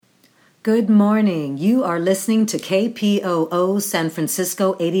Good morning. You are listening to KPOO San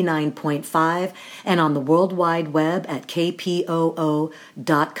Francisco 89.5 and on the World Wide Web at kpoo.com.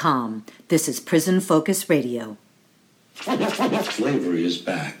 This is Prison Focus Radio. Slavery is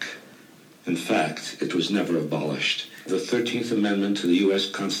back. In fact, it was never abolished. The 13th Amendment to the U.S.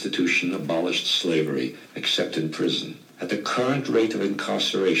 Constitution abolished slavery, except in prison. At the current rate of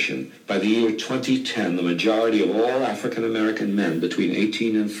incarceration, by the year 2010, the majority of all African American men between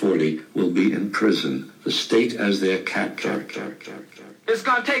 18 and 40 will be in prison, the state as their captor. It's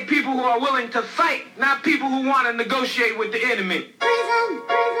going to take people who are willing to fight, not people who want to negotiate with the enemy. Prison.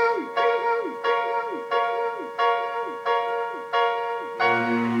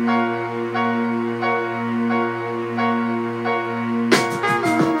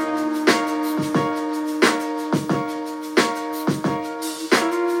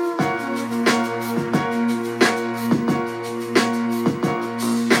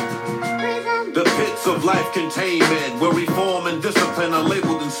 Life containment, where reform and discipline are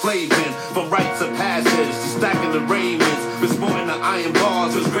labeled enslavement. From rites of passage to stacking the raiments, sporting the iron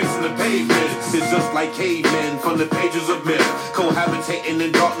bars, just gracing the pavement. It's just like cavemen from the pages of myth, cohabitating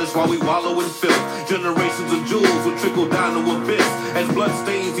in darkness while we wallow in filth. Generations of jewels will trickle down to abyss as blood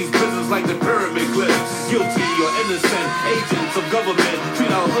stains these prisons like the pyramid glyphs. Guilty or innocent agents of government treat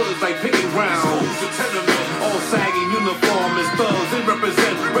our hoods like picking ground. Schools to tenement, all sagging uniform as thugs. They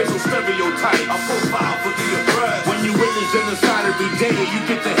represent racial stereotypes. A profile for the oppressed. When you witness genocide every day, you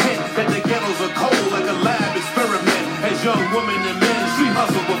get the hint that the ghettos are cold like a lab experiment. As young women and men street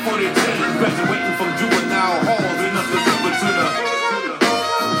hustle before they 10, graduating from juvenile halls, enough to remember to the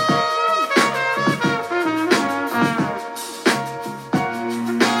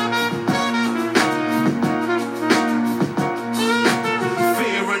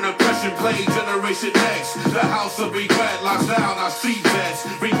play Generation X. The house of regret locks down our street vets.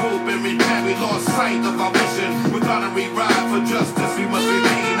 Regroup and repent, we lost sight of our mission. Without a ride for justice, we must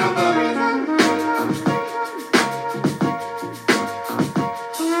remain on the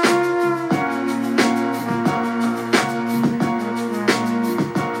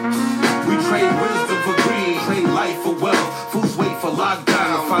we trade wisdom for greed, trade life for wealth. Fools wait for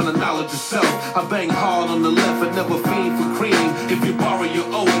lockdown, find the knowledge of self. I bang hard on the left and never fiend for cream. If you borrow, you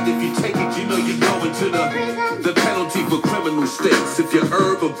owe it. If you take it, you know you're going to the penalty for criminal states. If you're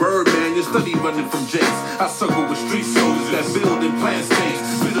herb or bird, man, you study running from jakes. I circle with street soldiers that build and plant states.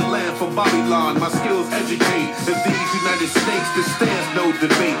 Be the land for Babylon, my skills educate. In these United States, there stands no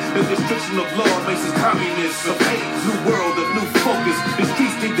debate. The restriction of law makes us communists of hate. New world, a new focus. The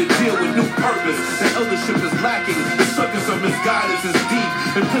streets need to deal with new purpose. The eldership is lacking. The circus of misguidance is deep.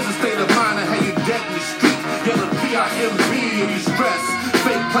 In prison state of mind, I have you dead in the street. Yelling PIMB and you stress.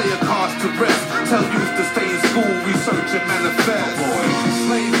 Fake player cards to rest. Tell youth to stay in school, research and manifest.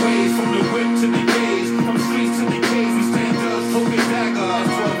 Slave ways from the whip to the gaze. From streets to the caves, we stand judge, poking dagger.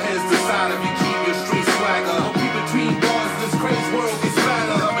 12 heads decide if you keep your street swagger. Don't be between bars, this crazy world gets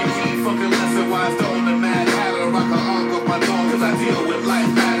fatter. I'm a key fucking lesson, wise don't the mad hatter. Rock a hog up my dog, cause I deal with life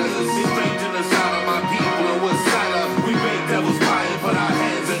matters. It's strange in the side of my people and what's sadder. We make devils pie and put our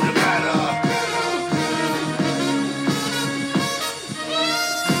hands in the batter.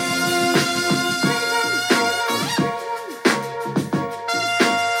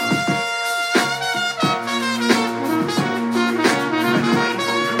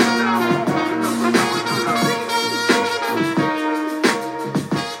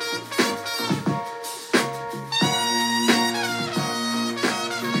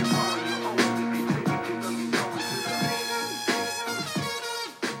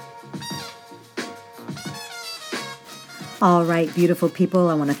 All right, beautiful people,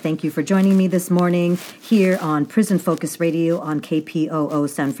 I want to thank you for joining me this morning here on Prison Focus Radio on KPOO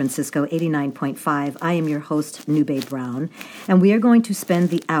San Francisco 89.5. I am your host, Nube Brown, and we are going to spend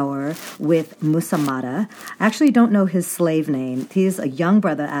the hour with Musa Mata. I actually don't know his slave name. He is a young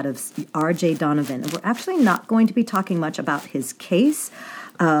brother out of R.J. Donovan, and we're actually not going to be talking much about his case,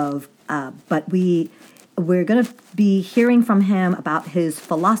 but we're going to be hearing from him about his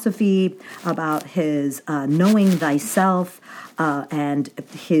philosophy, about his knowing thyself, and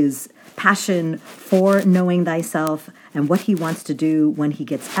his passion for knowing thyself, and what he wants to do when he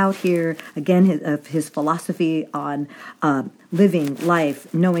gets out here. Again, his philosophy on living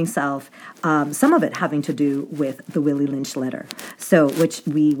life, knowing self, some of it having to do with the Willie Lynch letter, which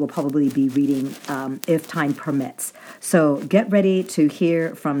we will probably be reading if time permits. So get ready to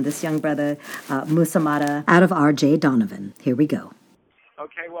hear from this young brother, Musa Mata, out of R.J. Donovan. Here we go.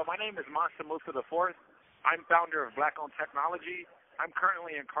 Okay, well, my name is Mansa Musa IV. I'm founder of Black Owned Technology. I'm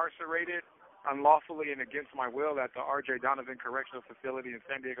currently incarcerated unlawfully and against my will at the R.J. Donovan Correctional Facility in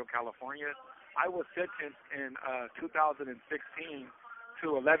San Diego, California. I was sentenced in 2016 to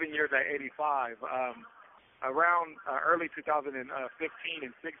 11 years at 85. Around early 2015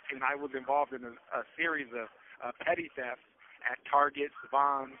 and 16, I was involved in a series of petty thefts at Targets,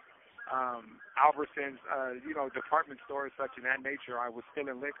 Vons, Albertsons, department stores such in that nature. I was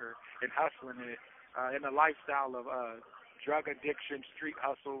stealing liquor and hustling it in a lifestyle of drug addiction, street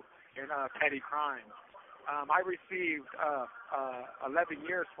hustle, and petty crimes. I received 11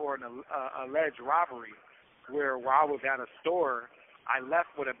 years for an alleged robbery where while I was at a store, I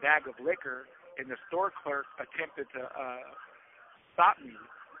left with a bag of liquor, and the store clerk attempted to stop me,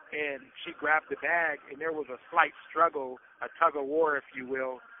 and she grabbed the bag, and there was a slight struggle, a tug of war, if you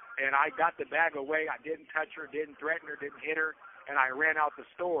will, and I got the bag away. I didn't touch her, didn't threaten her, didn't hit her, and I ran out the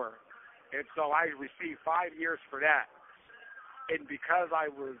store. And so I received 5 years for that. And because I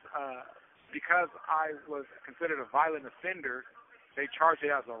was considered a violent offender, they charged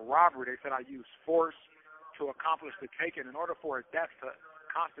it as a robbery. They said I used force to accomplish the taking. In order for a theft to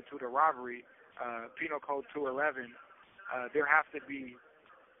constitute a robbery, Penal Code 211, there has to be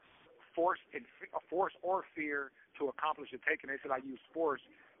force or fear to accomplish the taking. They said I used force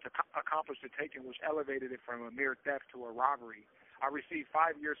to accomplish the taking, which elevated it from a mere theft to a robbery. I received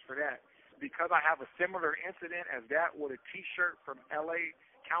 5 years for that. Because I have a similar incident as that with a T-shirt from L.A.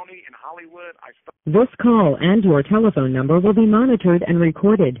 County in Hollywood, This call and your telephone number will be monitored and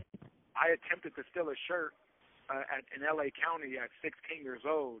recorded. I attempted to steal a shirt in L.A. County at 16 years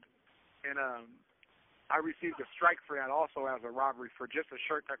old, and I received a strike for that also as a robbery for just a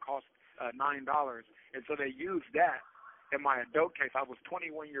shirt that cost $9. And so they used that in my adult case. I was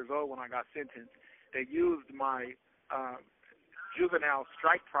 21 years old when I got sentenced. They used my juvenile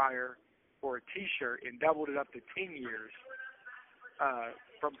strike prior for a T-shirt and doubled it up to 10 years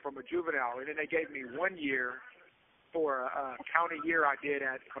from a juvenile. And then they gave me 1 year for a county year I did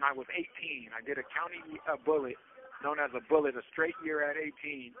when I was 18. I did a county bullet, known as a bullet, a straight year at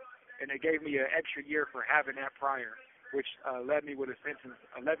 18. And they gave me an extra year for having that prior, which led me with a sentence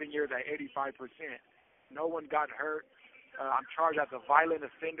 11 years at 85%. No one got hurt. I'm charged as a violent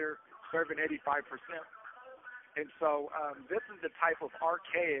offender, serving 85%. And so this is the type of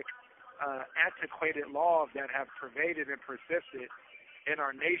archaic, antiquated laws that have pervaded and persisted in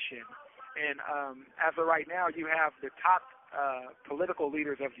our nation. And as of right now, you have the top political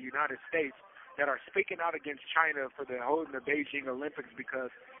leaders of the United States that are speaking out against China for holding the Beijing Olympics because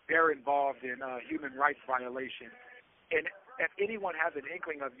they're involved in human rights violations. And if anyone has an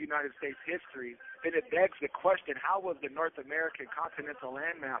inkling of United States history, then it begs the question, how was the North American continental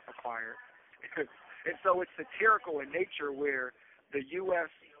landmass acquired? And so it's satirical in nature where the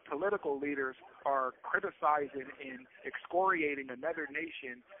U.S. political leaders are criticizing and excoriating another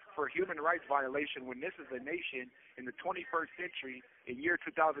nation for human rights violation when this is a nation in the 21st century, in year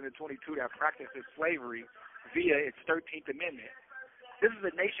 2022, that practices slavery via its 13th Amendment. This is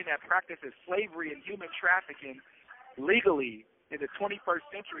a nation that practices slavery and human trafficking legally in the 21st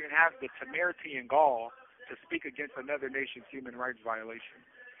century and has the temerity and gall to speak against another nation's human rights violation.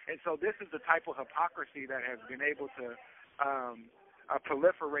 And so this is the type of hypocrisy that has been able to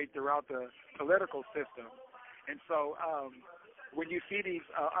proliferate throughout the political system. And so when you see these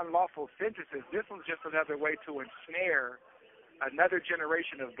unlawful sentences, this was just another way to ensnare another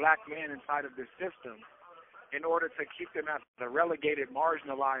generation of black men inside of this system in order to keep them as a relegated,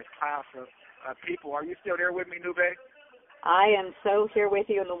 marginalized class of people. Are you still there with me, Nube? I am so here with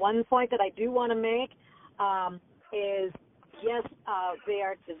you. And the one point that I do want to make is, yes,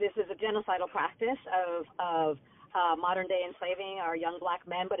 this is a genocidal practice of modern-day enslaving our young black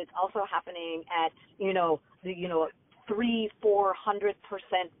men, but it's also happening at, 300-400%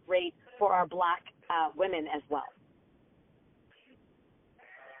 rate for our black women as well.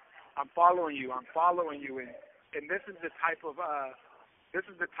 I'm following you, and this is the type of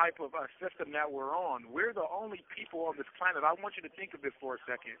system that we're on. We're the only people on this planet. I want you to think of this for a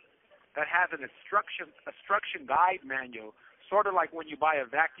second. That has an instruction guide manual, sort of like when you buy a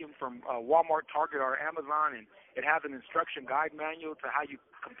vacuum from Walmart, Target, or Amazon, and it has an instruction guide manual to how you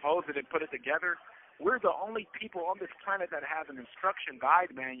compose it and put it together. We're the only people on this planet that has an instruction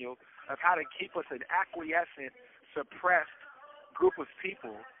guide manual of how to keep us an acquiescent, suppressed group of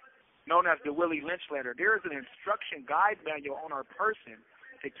people known as the Willie Lynch letter. There is an instruction guide manual on our person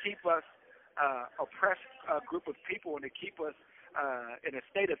to keep us oppressed group of people and to keep us in a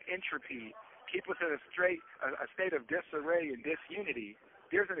state of entropy, keep us in a state of disarray and disunity.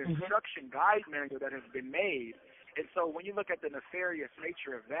 There's an instruction guide manual that has been made. And so when you look at the nefarious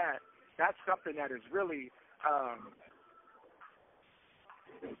nature of that, that's something that is really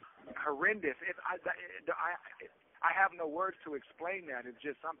horrendous. I have no words to explain that. It's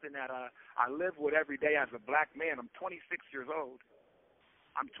just something that I live with every day as a black man. I'm 26 years old.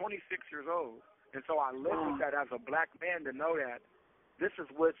 I'm 26 years old, and so I live with that as a black man to know that this is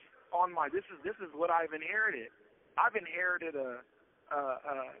what's on my. This is what I've inherited. I've inherited a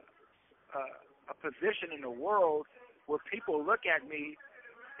position in the world where people look at me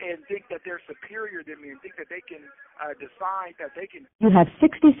and think that they're superior than me and think that they can decide that they can. You have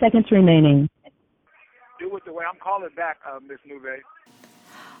 60 seconds remaining. Do it the way I'm calling back, Miss Nube.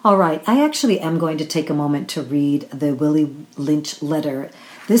 All right, I actually am going to take a moment to read the Willie Lynch letter.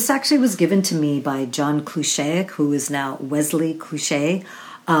 This actually was given to me by John Klushek, who is now Wesley Klushek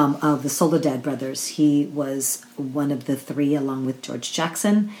of the Soledad Brothers. He was one of the three, along with George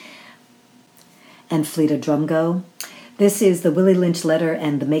Jackson and Fleta Drumgo. This is the Willie Lynch letter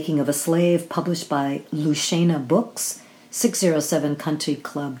and the Making of a Slave, published by Luciana Books, 607 Country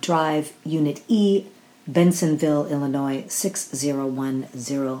Club Drive, Unit E, Bensonville, Illinois,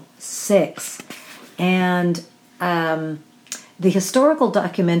 60106. And the historical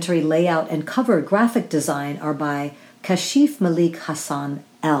documentary layout and cover graphic design are by Kashif Malik Hassan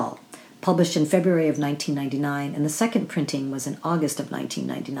L., published in February of 1999, and the second printing was in August of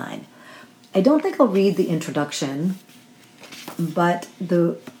 1999. I don't think I'll read the introduction, but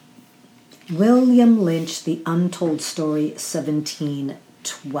the William Lynch, The Untold Story,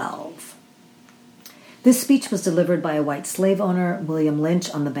 1712. This speech was delivered by a white slave owner, William Lynch,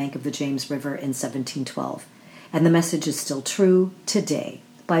 on the bank of the James River in 1712. And the message is still true today,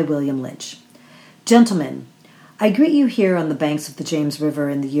 by William Lynch. Gentlemen, I greet you here on the banks of the James River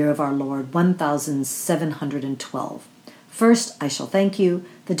in the year of our Lord 1712. First, I shall thank you,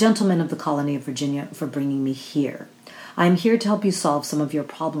 the gentlemen of the colony of Virginia, for bringing me here. I am here to help you solve some of your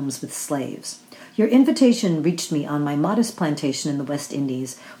problems with slaves. Your invitation reached me on my modest plantation in the West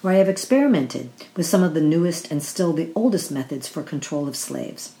Indies, where I have experimented with some of the newest and still the oldest methods for control of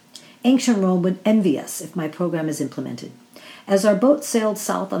slaves. Ancient Rome would envy us if my program is implemented. As our boat sailed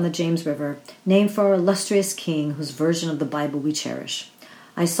south on the James River, named for our illustrious king whose version of the Bible we cherish,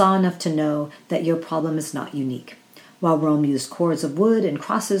 I saw enough to know that your problem is not unique. While Rome used cords of wood and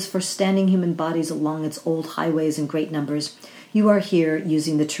crosses for standing human bodies along its old highways in great numbers, you are here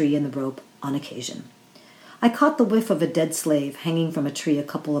using the tree and the rope on occasion. I caught the whiff of a dead slave hanging from a tree a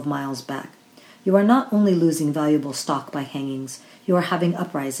couple of miles back. You are not only losing valuable stock by hangings, you are having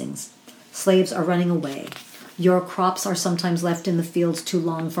uprisings. Slaves are running away. Your crops are sometimes left in the fields too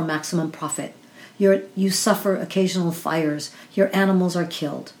long for maximum profit. You suffer occasional fires. Your animals are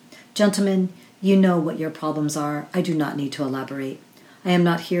killed. Gentlemen, you know what your problems are. I do not need to elaborate. I am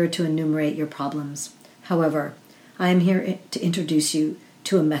not here to enumerate your problems. However, I am here to introduce you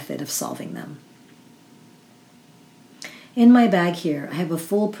to a method of solving them. In my bag here, I have a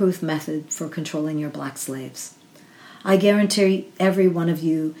foolproof method for controlling your black slaves. I guarantee every one of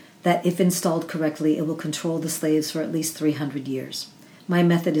you that if installed correctly, it will control the slaves for at least 300 years. My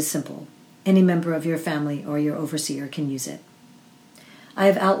method is simple. Any member of your family or your overseer can use it. I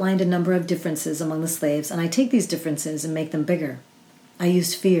have outlined a number of differences among the slaves, and I take these differences and make them bigger. I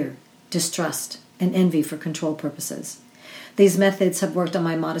use fear, distrust, and envy for control purposes. These methods have worked on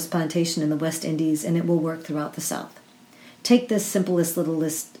my modest plantation in the West Indies, and it will work throughout the South. Take this simple little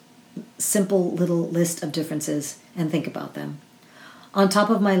list of differences and think about them. On top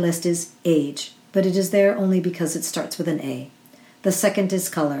of my list is age, but it is there only because it starts with an A. The second is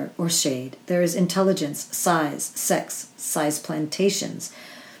color or shade. There is intelligence, size, sex, size plantations,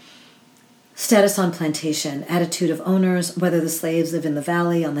 status on plantation, attitude of owners, whether the slaves live in the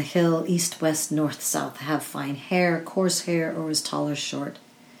valley, on the hill, east, west, north, south, have fine hair, coarse hair, or is tall or short.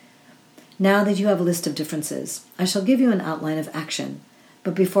 Now that you have a list of differences, I shall give you an outline of action,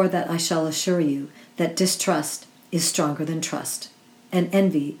 but before that I shall assure you that distrust is stronger than trust, and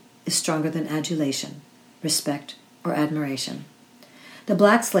envy is stronger than adulation, respect, or admiration. The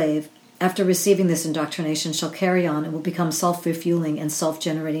black slave, after receiving this indoctrination, shall carry on and will become self-refueling and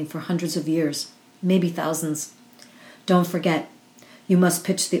self-generating for hundreds of years, maybe thousands. Don't forget, you must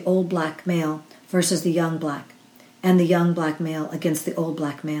pitch the old black male versus the young black, and the young black male against the old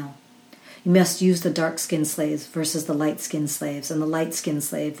black male. You must use the dark-skinned slaves versus the light-skinned slaves, and the light-skinned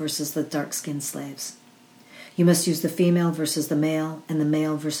slave versus the dark-skinned slaves. You must use the female versus the male, and the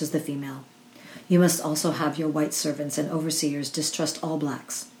male versus the female. You must also have your white servants and overseers distrust all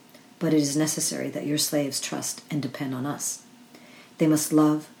blacks, but it is necessary that your slaves trust and depend on us. They must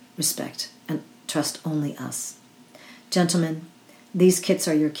love, respect, and trust only us. Gentlemen, these kits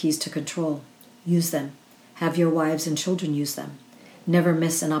are your keys to control. Use them. Have your wives and children use them. Never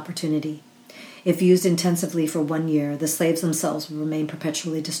miss an opportunity. If used intensively for 1 year, the slaves themselves will remain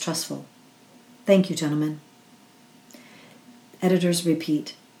perpetually distrustful. Thank you, gentlemen. Editors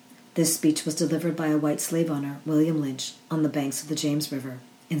repeat. This speech was delivered by a white slave owner, William Lynch, on the banks of the James River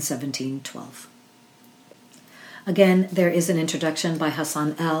in 1712. Again, there is an introduction by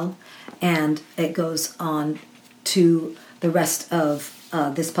Hassan L., and it goes on to the rest of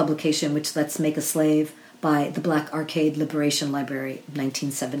this publication, which Let's Make a Slave by the Black Arcade Liberation Library,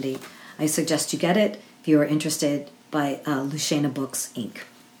 1970. I suggest you get it if you are interested, by Lucena Books, Inc.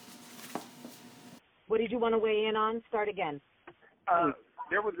 What did you want to weigh in on? Start again.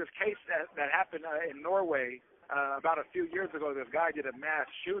 There was this case that happened in Norway about a few years ago. This guy did a mass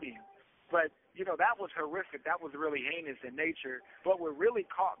shooting. But, you know, that was horrific. That was really heinous in nature. But what really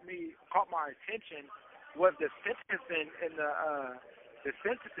caught my attention was the sentencing and the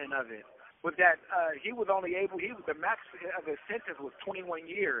sentencing of it. Was that the max of his sentence was 21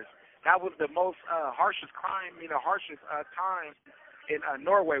 years. That was the most harshest crime, harshest time in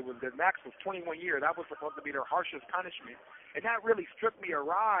Norway. The max was 21 years. That was supposed to be their harshest punishment. And that really struck me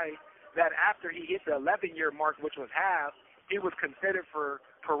awry that after he hit the 11-year mark, which was half, he was considered for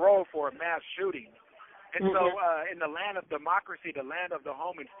parole for a mass shooting. And so in the land of democracy, the land of the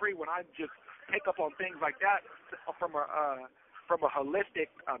home and free, when I just pick up on things like that from a holistic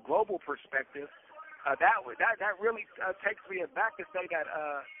global perspective, that really takes me aback to say that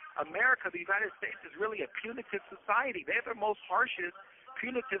America, the United States, is really a punitive society. They're the most harshest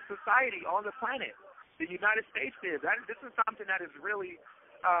punitive society on the planet. The United States is. This is something that is really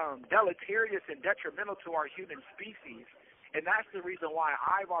deleterious and detrimental to our human species. And that's the reason why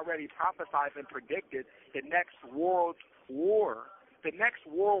I've already prophesied and predicted the next world war. The next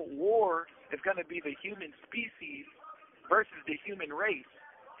world war is going to be the human species versus the human race.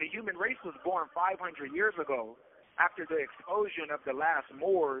 The human race was born 500 years ago after the explosion of the last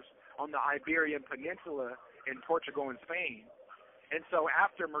Moors on the Iberian Peninsula in Portugal and Spain. And so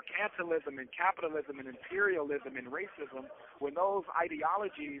after mercantilism and capitalism and imperialism and racism, when those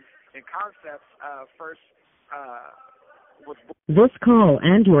ideologies and concepts first This call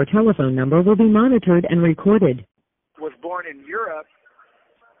and your telephone number will be monitored and recorded. Was born in Europe,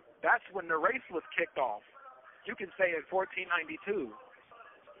 that's when the race was kicked off. You can say in 1492,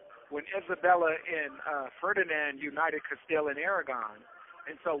 when Isabella and Ferdinand united Castile and Aragon.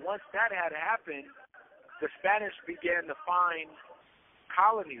 And so once that had happened, the Spanish began to find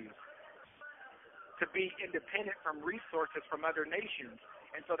colonies to be independent from resources from other nations.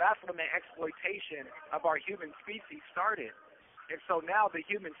 And so that's when the exploitation of our human species started. And so now the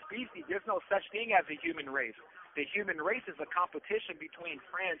human species, there's no such thing as a human race. The human race is a competition between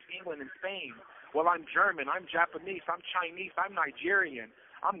France, England, and Spain. Well, I'm German, I'm Japanese, I'm Chinese, I'm Nigerian,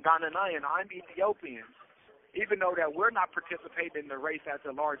 I'm Ghanaian, I'm Ethiopian. Even though that we're not participating in the race at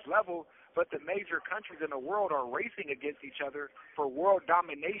a large level, but the major countries in the world are racing against each other for world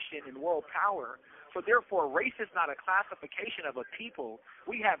domination and world power. So therefore, race is not a classification of a people.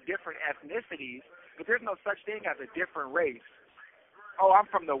 We have different ethnicities, but there's no such thing as a different race. Oh, I'm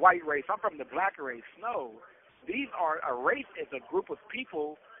from the white race, I'm from the black race. No. A race is a group of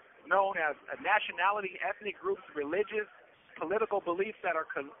people known as a nationality, ethnic groups, religious, political beliefs that are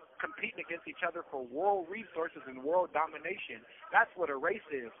competing against each other for world resources and world domination. That's what a race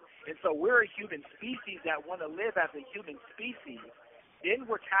is. And so we're a human species that want to live as a human species. Then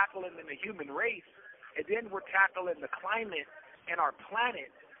we're tackling in the human race, and then we're tackling the climate and our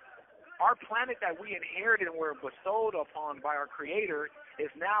planet. Our planet that we inherited and were bestowed upon by our Creator is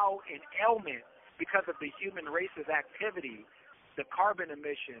now in ailment because of the human race's activity, the carbon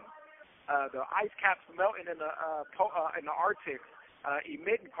emission, the ice caps melting in the Arctic,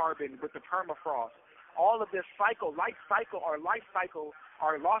 emitting carbon with the permafrost. All of this cycle, our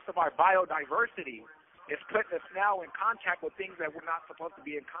loss of our biodiversity is putting us now in contact with things that we're not supposed to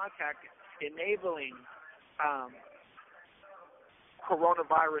be in contact, enabling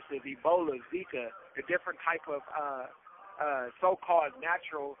coronaviruses, Ebola, Zika, the different type of so-called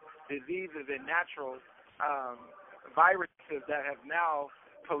natural diseases and natural viruses that have now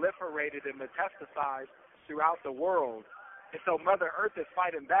proliferated and metastasized throughout the world. And so Mother Earth is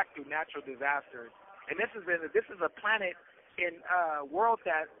fighting back through natural disasters. And this is a planet in world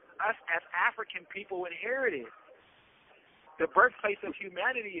that us as African people inherited. The birthplace of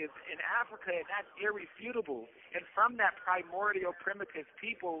humanity is in Africa, and that's irrefutable. And from that primordial primitive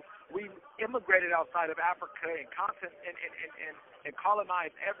people, we immigrated outside of Africa and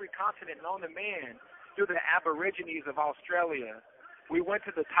colonized every continent known to man through the Aborigines of Australia. We went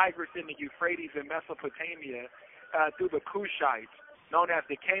to the Tigris and the Euphrates in Mesopotamia through the Cushites, known as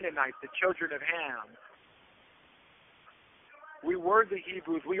the Canaanites, the children of Ham. We were the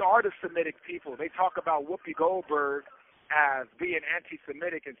Hebrews. We are the Semitic people. They talk about Whoopi Goldberg as being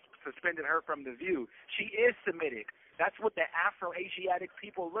anti-Semitic and suspended her from The View. She is Semitic. That's what the Afro-Asiatic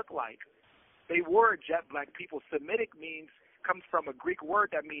people look like. They were jet black people. Semitic comes from a Greek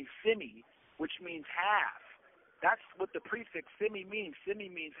word that means semi, which means half. That's what the prefix semi means. Semi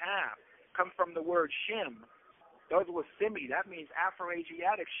means half. Comes from the word shim. Those were semi. That means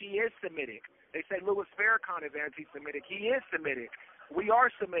Afro-Asiatic. She is Semitic. They say Louis Farrakhan is anti-Semitic. He is Semitic. We are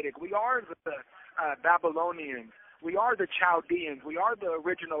Semitic. We are the Babylonians. We are the Chaldeans. We are the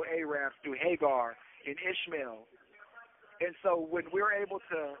original Arabs through Hagar and Ishmael. And so when we're able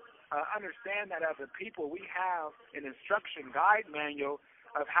to understand that as a people, we have an instruction guide manual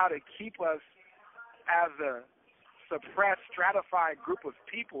of how to keep us as a suppressed, stratified group of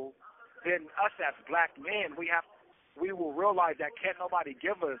people, then us as black men, we will realize that can't nobody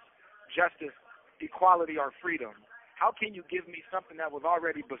give us justice, equality, or freedom. How can you give me something that was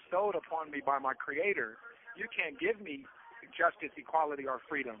already bestowed upon me by my Creator? You can't give me justice, equality, or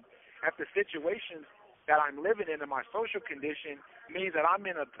freedom. If the situations that I'm living in my social condition means that I'm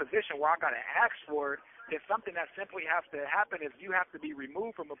in a position where I got to ask for it, then something that simply has to happen is you have to be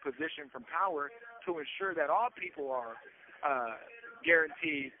removed from a position from power to ensure that all people are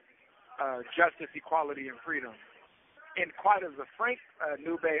guaranteed justice, equality, and freedom. And quite as a frank,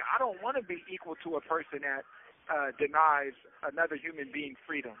 Nube, I don't want to be equal to a person that denies another human being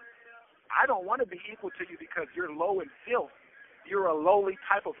freedom. I don't want to be equal to you because you're low in filth. You're a lowly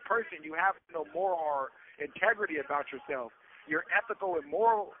type of person. You have no moral or integrity about yourself. Your ethical and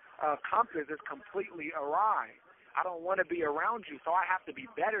moral compass is completely awry. I don't want to be around you, so I have to be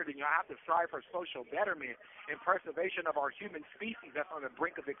better than you. I have to strive for social betterment and preservation of our human species that's on the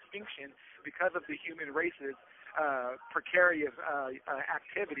brink of extinction because of the human race's precarious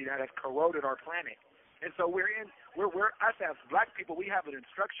activity that has corroded our planet. And so we're us as black people, we have an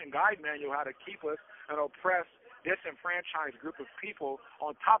instruction guide manual how to keep us an oppressed, disenfranchised group of people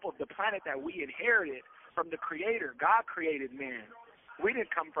on top of the planet that we inherited from the Creator. God created man. We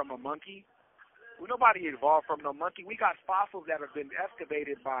didn't come from a monkey. Nobody evolved from no monkey. We got fossils that have been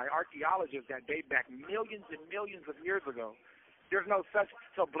excavated by archaeologists that date back millions and millions of years ago. There's no such.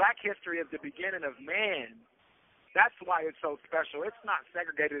 So black history is the beginning of man. That's why it's so special. It's not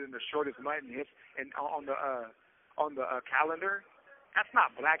segregated in the shortest month on the calendar. That's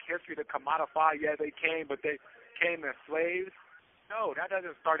not black history to commodify. Yeah, they came, but they came as slaves. No, that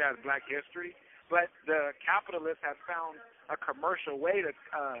doesn't start as black history. But the capitalists have found a commercial way to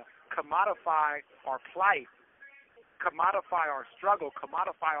commodify our plight, commodify our struggle,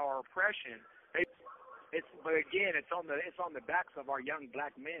 commodify our oppression. But again, it's on the backs of our young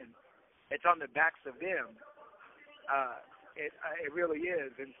black men. It's on the backs of them. It really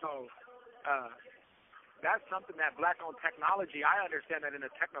is. And so that's something that black-owned technology, I understand that in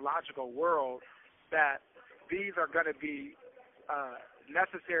a technological world that these are going to be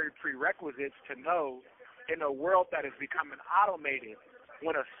necessary prerequisites to know in a world that is becoming automated.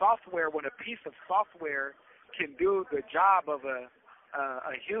 When a piece of software can do the job of a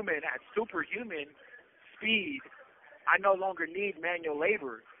human at superhuman speed, I no longer need manual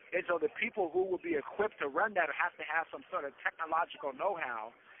labor. And so the people who will be equipped to run that have to have some sort of technological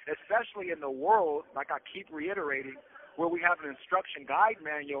know-how, especially in the world, like I keep reiterating, where we have an instruction guide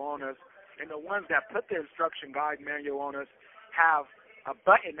manual on us, and the ones that put the instruction guide manual on us have a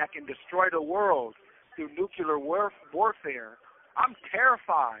button that can destroy the world through nuclear warfare. I'm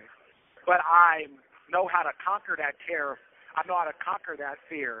terrified, but I know how to conquer that terror. I know how to conquer that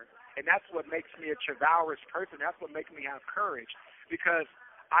fear, and that's what makes me a chivalrous person. That's what makes me have courage, because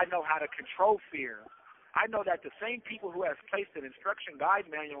I know how to control fear. I know that the same people who have placed an instruction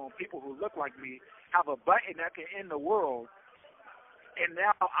guide manual on people who look like me have a button that can end the world. And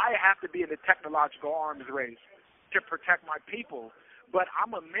now I have to be in the technological arms race to protect my people. But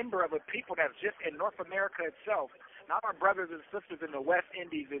I'm a member of a people that's just in North America itself, not our brothers and sisters in the West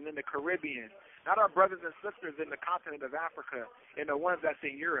Indies and in the Caribbean, not our brothers and sisters in the continent of Africa and the ones that's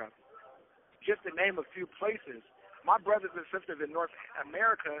in Europe. Just to name a few places. My brothers and sisters in North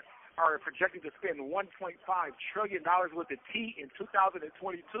America are projected to spend $1.5 trillion with a T in 2022.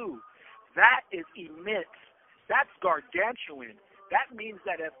 That is immense. That's gargantuan. That means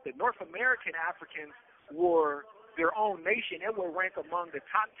that if the North American Africans were their own nation, it will rank among the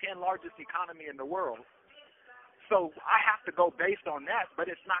top 10 largest economy in the world. So I have to go based on that, but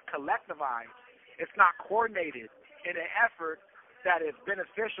it's not collectivized. It's not coordinated in an effort that is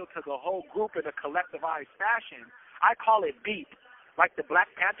beneficial to the whole group in a collectivized fashion. I call it BEEP, like the Black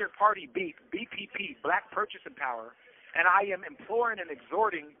Panther Party BEEP, BPP, Black Purchasing Power. And I am imploring and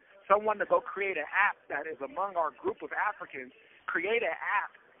exhorting someone to go create an app that is among our group of Africans create an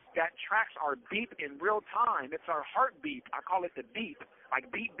app that tracks our beep in real time. It's our heart beep. I call it the beep, like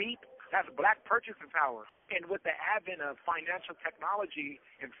beep, beep. That's black purchasing power. And with the advent of financial technology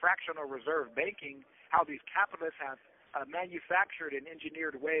and fractional reserve banking, how these capitalists have manufactured and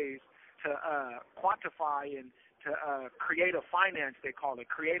engineered ways to quantify and to create a finance, they call it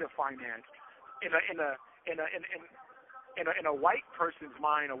creative finance. In a white person's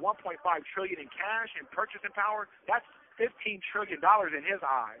mind, a 1.5 trillion in cash and purchasing power, that's $15 trillion in his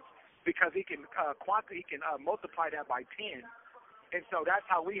eyes, because he can multiply that by 10. And so that's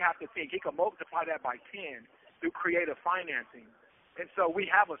how we have to think. He can multiply that by 10 through creative financing. And so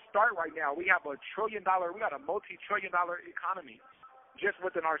we have a start right now. We have a multi-trillion dollar economy just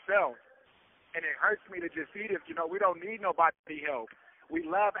within ourselves. And it hurts me to just see this. We don't need nobody help. We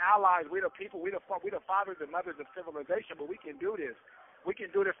love allies. We're the people. We're the fathers and mothers of civilization, but we can do this. We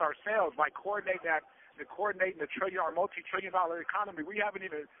can do this ourselves by coordinating our multi-trillion dollar economy. We haven't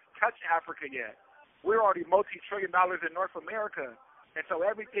even touched Africa yet. We're already multi-trillion dollars in North America. And so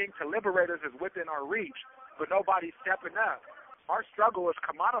everything to liberate us is within our reach, but nobody's stepping up. Our struggle is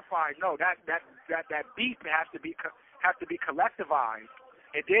commodified. No, that beef has to be collectivized,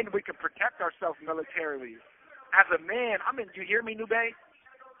 and then we can protect ourselves militarily. As a man, you hear me, Nube?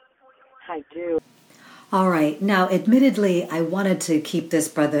 I do. All right. Now, admittedly, I wanted to keep this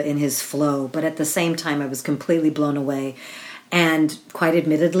brother in his flow, but at the same time, I was completely blown away, and quite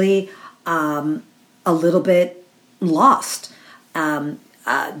admittedly, a little bit lost.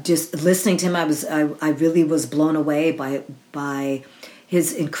 Just listening to him, I really was blown away by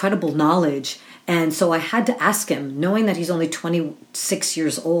his incredible knowledge. And so I had to ask him, knowing that he's only 26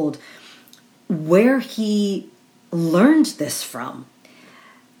 years old, where he learned this from.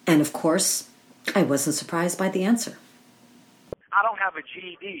 And of course, I wasn't surprised by the answer. I don't have a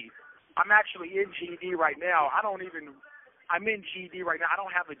GED. I'm actually in GED right now. I'm in GED right now. I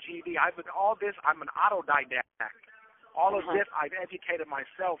don't have a GED. I'm an autodidact. All of this, I've educated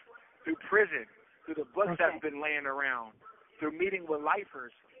myself through prison, through the books that's been laying around, through meeting with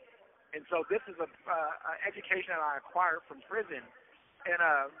lifers. And so this is an education that I acquired from prison. And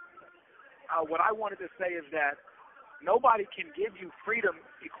what I wanted to say is that nobody can give you freedom,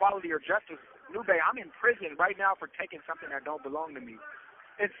 equality, or justice. Nube, I'm in prison right now for taking something that don't belong to me.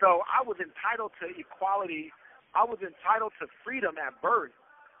 And so I was entitled to equality. I was entitled to freedom at birth.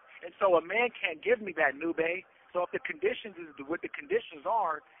 And so a man can't give me that, Nube. So if the conditions is what the conditions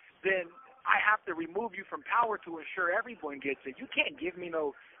are, then I have to remove you from power to ensure everyone gets it. You can't give me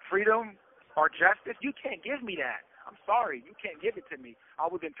no freedom or justice. You can't give me that. I'm sorry. You can't give it to me. I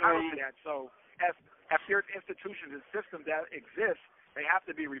was entitled to that. So if there's institutions and systems that exist, they have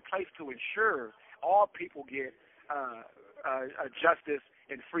to be replaced to ensure all people get justice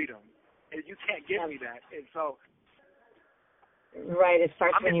and freedom. And you can't give me that. And so right, it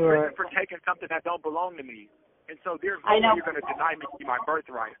starts when you were... I'm in prison for taking something that don't belong to me. And so there's no way you're going to deny me my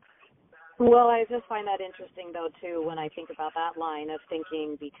birthright. Well, I just find that interesting, though, too, when I think about that line of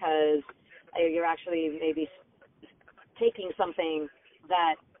thinking, because you're actually maybe taking something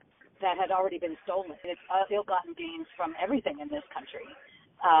that had already been stolen. It's ill-gotten gains from everything in this country.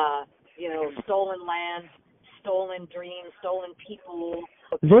 Stolen land, stolen dreams, stolen people.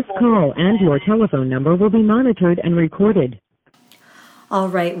 This call and your telephone number will be monitored and recorded. All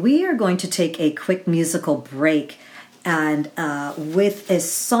right, we are going to take a quick musical break, and with a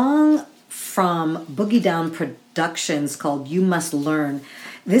song from Boogie Down Productions called You Must Learn.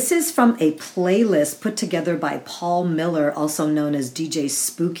 This is from a playlist put together by Paul Miller, also known as DJ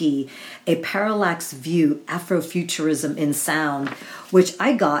Spooky, a parallax view, Afrofuturism in Sound, which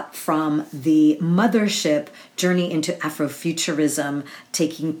I got from the Mothership Journey into Afrofuturism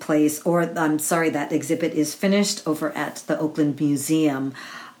taking place, that exhibit is finished over at the Oakland Museum.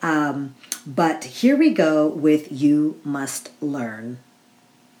 But here we go with You Must Learn.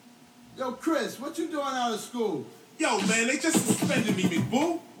 Yo, Chris, what you doing out of school? Yo, man, they just suspended me, big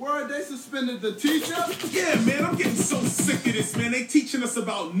boo. Word, they suspended the teacher? Yeah, man, I'm getting so sick of this, man. They teaching us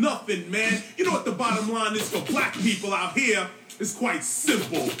about nothing, man. You know what the bottom line is for black people out here? It's quite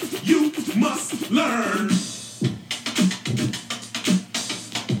simple. You must learn.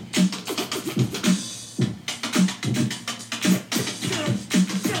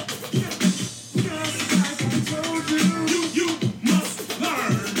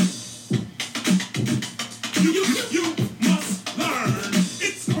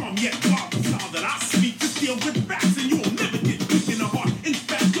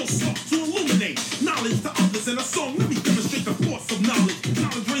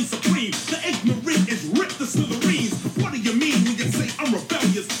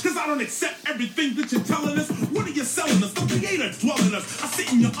 Accept everything that you're telling us. What are you selling us? us. The creator dwell in us. I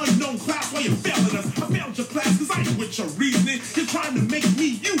sit in your unknown class while you're failing us. I failed your class cause I ain't with your reasoning. You're trying to make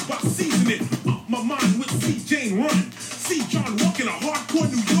me you by seasoning up my mind with C. Jane Run. See John Walk in a hardcore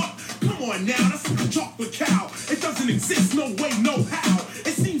New York. Come on now, that's like a chocolate cow. It doesn't exist, no way, no how.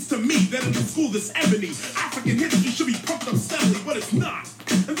 It seems to me that in the school this ebony African history should be pumped up steadily, but it's not.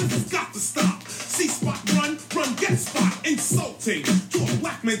 And this has got to stop. See Spot run, get Spot. Insulting to a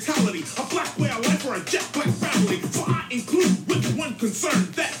black mentality, a black way of life, or a jet black family. So I include with one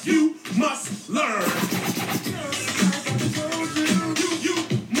concern that you must learn. You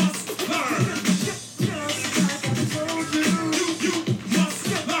must learn. You must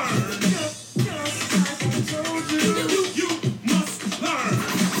learn. You must learn.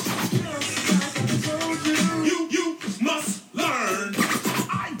 You must learn.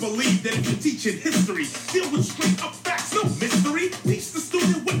 I believe that if you're teaching history, deal with straight up facts, no mystery. Teach the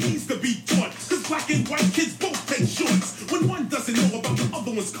student what needs to be taught. Cause black and white kids both take shorts. When one doesn't know about the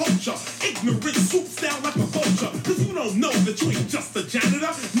other one's culture, ignorance swoops down like a vulture. Cause you don't know that you ain't just a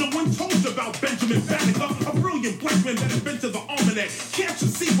janitor. No one told you about Benjamin Banneker, a brilliant black man that invented the almanac. Can't you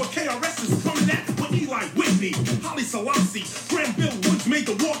see what KRS is coming at? When Eli Whitney, Holly Selassie, Granville Woods made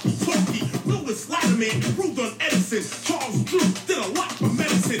the walkie-talkie. Lewis Latimer improved on Edison. Charles Drew did a lot for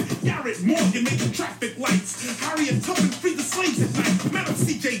medicine. Garrett Morgan made the traffic lights. Harriet Tubman freed the slaves at night. Madam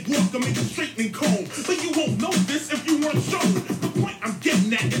C.J. Walker made the straightening comb. But you won't know this if you weren't shown. The point I'm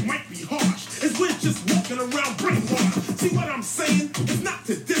getting at, it might be harsh, is we're just walking around brainwashed. See what I'm saying? It's not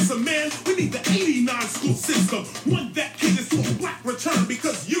to diss a man. We need the 89 school system, one that caters to a black return,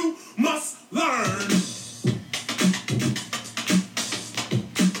 because you must learn.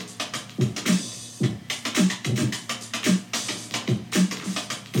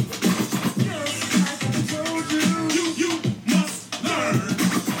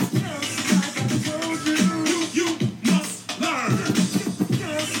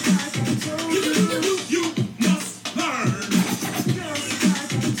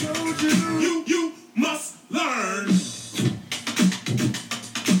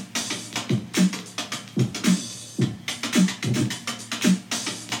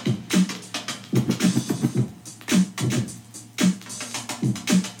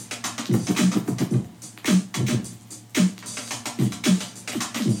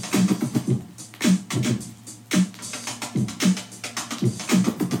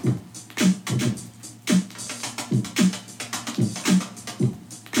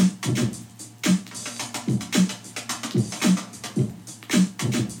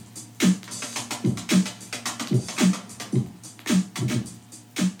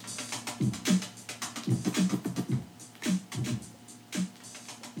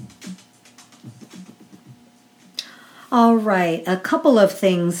 All right, a couple of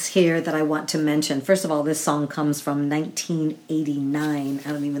things here that I want to mention. First of all, this song comes from 1989. I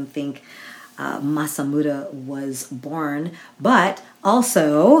don't even think Masamuda was born. But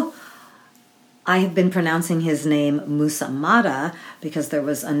also, I have been pronouncing his name Musamada because there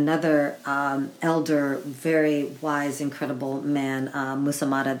was another elder, very wise, incredible man,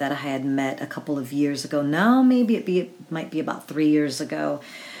 Musamada, that I had met a couple of years ago. Now, maybe it might be about 3 years ago.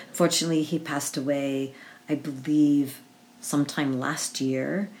 Fortunately, he passed away, I believe, sometime last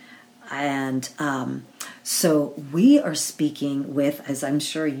year. And so we are speaking with, as I'm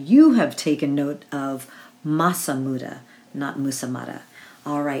sure you have taken note of, Masamuda, not Musamada.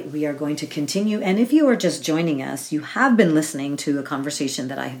 All right, we are going to continue. And if you are just joining us, you have been listening to a conversation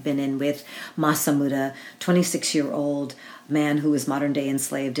that I have been in with Masamuda, 26-year-old man who is modern day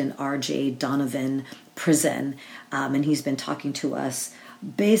enslaved in R.J. Donovan prison. And he's been talking to us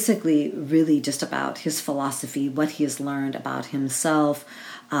basically really just about his philosophy, what he has learned about himself,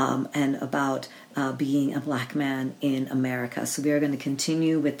 and about being a black man in America. So we are going to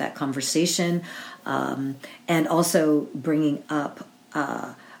continue with that conversation, and also bringing up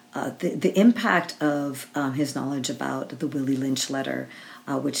the impact of his knowledge about the Willie Lynch letter,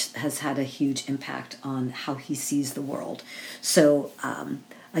 which has had a huge impact on how he sees the world. So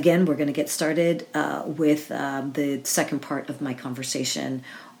again, we're going to get started with the second part of my conversation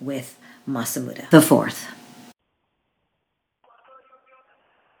with Masamuda, the fourth.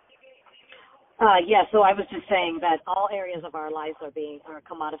 Yeah, so I was just saying that all areas of our lives are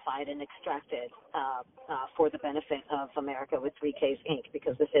commodified and extracted for the benefit of America with 3Ks Inc.,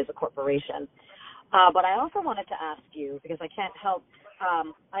 because this is a corporation. But I also wanted to ask you, because I can't help,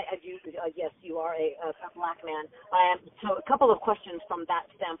 yes, you are a black man. So a couple of questions from that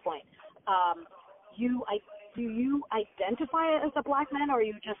standpoint. Do you identify as a black man, or are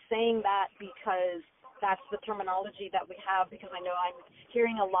you just saying that because that's the terminology that we have, because I know I'm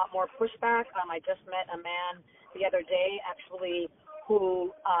hearing a lot more pushback. I just met a man the other day, actually,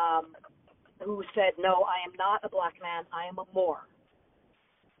 who said, no, I am not a black man, I am a Moor.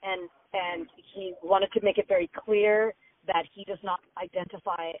 And he wanted to make it very clear that he does not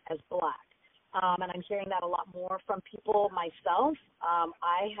identify as black. And I'm hearing that a lot more from people myself.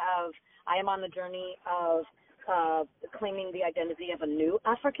 I am on the journey of claiming the identity of a new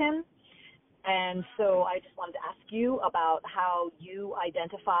African. And so I just wanted to ask you about how you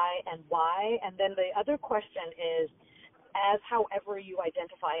identify and why. And then the other question is, as however you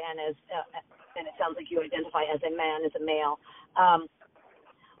identify, and it sounds like you identify as a man, as a male,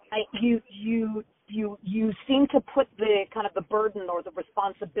 you seem to put the kind of the burden or the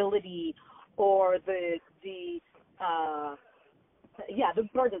responsibility or the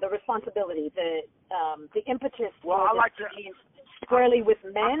burden, the responsibility, the impetus for being squarely with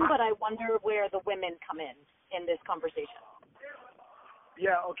men, but I wonder where the women come in this conversation.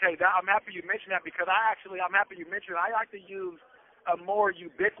 Yeah, okay. I'm happy you mentioned that, because I'm happy you mentioned it. I like to use a more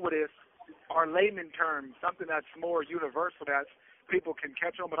ubiquitous or layman term, something that's more universal that people can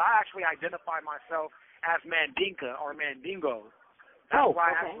catch on. But I actually identify myself as Mandinka or Mandingo. That's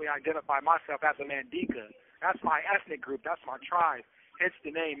why I actually identify myself as a Mandinka. That's my ethnic group. That's my tribe. Hence the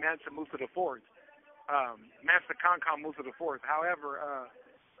name Mansa Musa IV. Mansa Kankan Musa IV. However,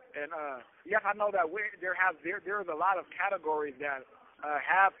 yes, I know that there's a lot of categories that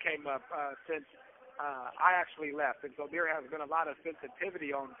have came up since I actually left, and so there has been a lot of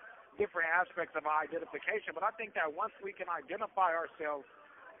sensitivity on different aspects of our identification. But I think that once we can identify ourselves,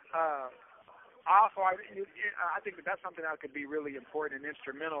 I think that that's something that could be really important and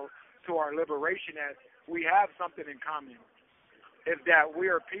instrumental to our liberation. That we have something in common, is that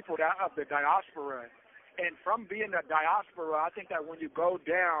we are people of the diaspora. And from being a diaspora, I think that when you go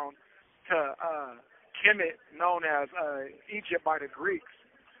down to Kemet, known as Egypt by the Greeks,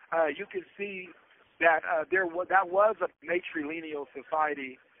 you can see that that was a matrilineal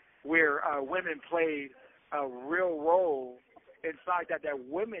society where women played a real role inside that. That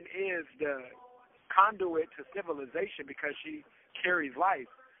women is the conduit to civilization because she carries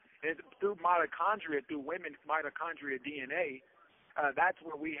life. And through mitochondria, through women's mitochondria DNA, that's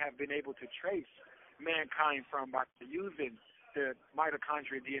where we have been able to trace mankind from, by using the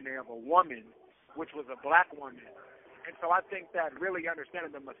mitochondrial DNA of a woman, which was a black woman. And so I think that really understanding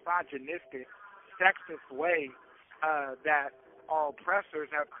the misogynistic, sexist way that our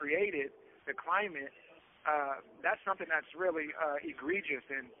oppressors have created the climate, that's something that's really egregious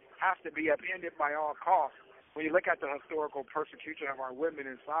and has to be upended by all costs. When you look at the historical persecution of our women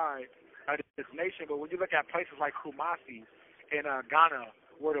inside this nation, but when you look at places like Kumasi in Ghana,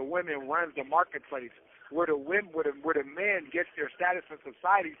 where the women runs the marketplace, where the men gets their status in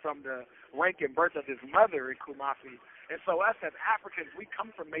society from the rank and birth of his mother in Kumasi. And so us as Africans, we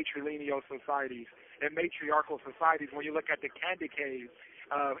come from matrilineal societies and matriarchal societies. When you look at the Candy Caves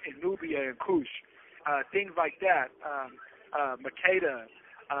in Nubia and Kush, things like that, Makeda,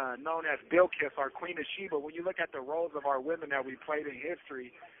 known as Bilqis, or Queen of Sheba, when you look at the roles of our women that we played in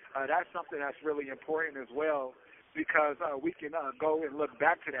history, that's something that's really important as well, because we can go and look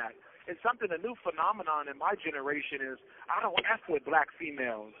back to that. It's something, a new phenomenon in my generation is I don't F with black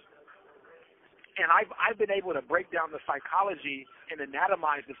females. And I've been able to break down the psychology and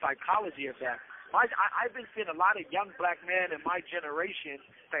anatomize the psychology of that. I've been seeing a lot of young black men in my generation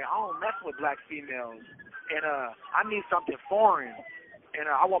say, I don't mess with black females, and I need something foreign, and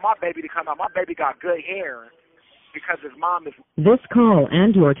I want my baby to come out. My baby got good hair because his mom is... This call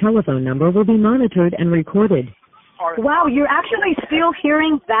and your telephone number will be monitored and recorded. Wow, you're actually still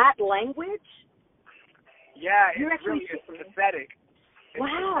hearing that language? Yeah, it's pathetic. It's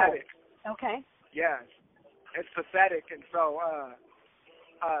pathetic. Okay. Yes, it's pathetic, and so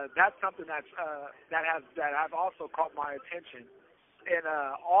that's something that has also caught my attention. And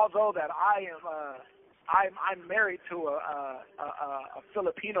although that I'm married to a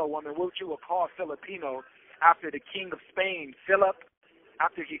Filipino woman, which you will call Filipino, after the King of Spain, Philip,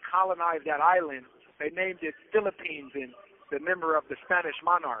 after he colonized that island. They named it Philippines in the member of the Spanish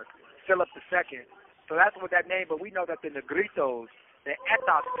monarch, Philip II. So that's what that name, but we know that the Negritos, the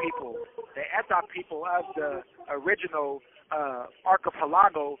Etas people of the original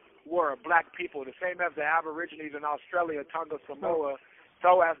archipelago were black people, the same as the Aborigines in Australia, Tonga, Samoa,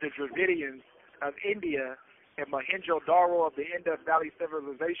 so as the Dravidians of India and Mohenjo-Daro of the Indus Valley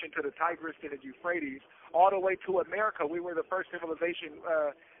civilization to the Tigris and the Euphrates, all the way to America. We were the first civilization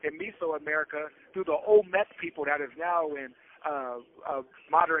in Mesoamerica through the Olmec people that is now in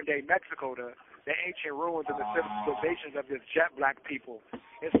modern-day Mexico, the the ancient ruins and the civilizations of this jet black people.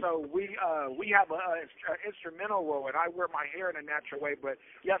 And so we have an instrumental role, and I wear my hair in a natural way. But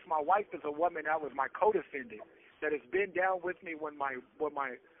yes, my wife is a woman that was my co-defendant, that has been down with me when my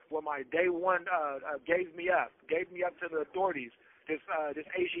day one gave me up to the authorities. This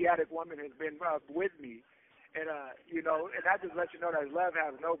Asiatic woman has been with me, and and that just lets you know that love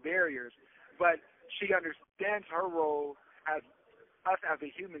has no barriers. But she understands her role as us as a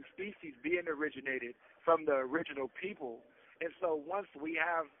human species being originated from the original people. And so once we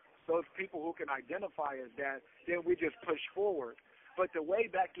have those people who can identify as that, then we just push forward. But to weigh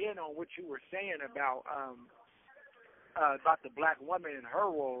back in on what you were saying about the black woman and her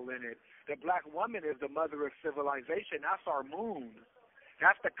role in it, the black woman is the mother of civilization. That's our moon.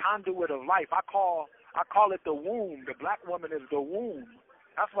 That's the conduit of life. I call it the womb. The black woman is the womb.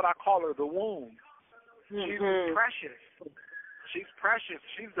 That's what I call her, the womb. She's precious. She's precious.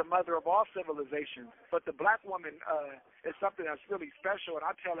 She's the mother of all civilizations. But the black woman is something that's really special, and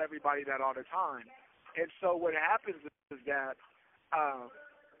I tell everybody that all the time. And so what happens is that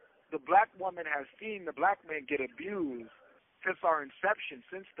the black woman has seen the black man get abused since our inception,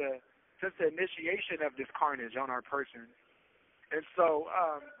 since the initiation of this carnage on our person. And so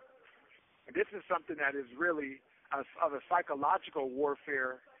this is something that is really of a psychological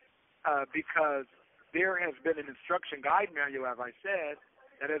warfare because there has been an instruction guide manual, as I said,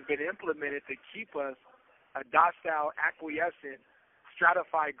 that has been implemented to keep us a docile, acquiescent,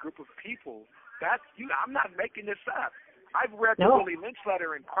 stratified group of people. I'm not making this up. I've read the Willie Lynch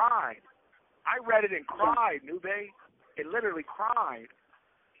letter and cried. I read it and cried, Nube. It literally cried.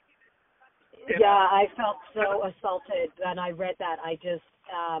 Yeah, I felt so assaulted when I read that. I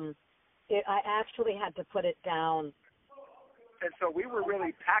actually had to put it down. And so we were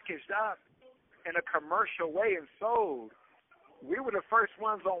really packaged up in a commercial way and sold. We were the first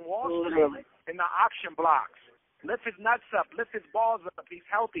ones on Wall Street in the auction blocks. Lift his nuts up. Lift his balls up. He's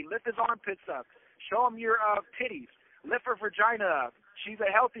healthy. Lift his armpits up. Show him your titties. Lift her vagina up. She's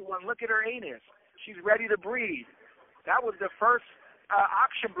a healthy one. Look at her anus. She's ready to breathe. That was the first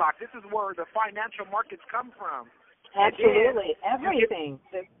auction block. This is where the financial markets come from. Absolutely. Everything.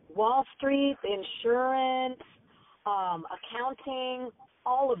 The Wall Street, insurance, accounting,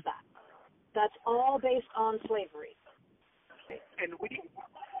 all of that. That's all based on slavery. And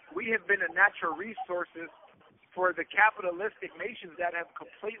we have been a natural resources for the capitalistic nations that have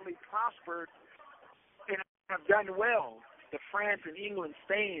completely prospered and have done well. The France and England,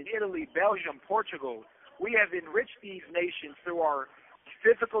 Spain, Italy, Belgium, Portugal. We have enriched these nations through our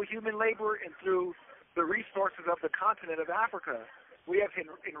physical human labor and through the resources of the continent of Africa. We have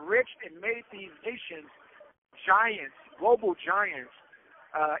enriched and made these nations giants, global giants,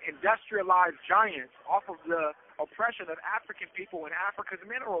 industrialized giants off of the oppression of African people and Africa's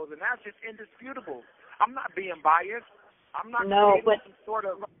minerals, and that's just indisputable. I'm not being biased. I'm not some sort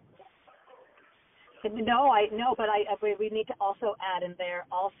of. But we need to also add in there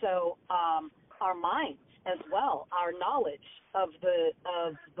also our minds as well. Our knowledge of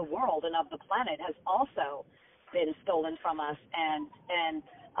the world and of the planet has also been stolen from us and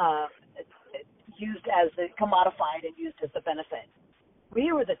used as commodified and used as the benefit.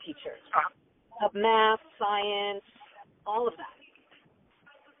 We were the teachers of math, science, all of that.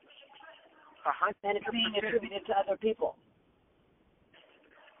 100%. And it's being attributed to other people.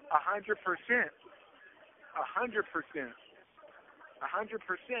 100%. 100%. 100%.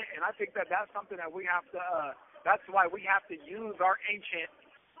 And I think that's something that we have to, that's why we have to use our ancient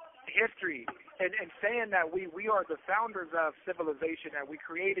history. And saying that we are the founders of civilization, that we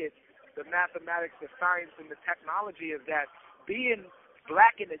created the mathematics, the science, and the technology, is that being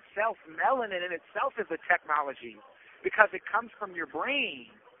black in itself, melanin in itself is a technology because it comes from your brain.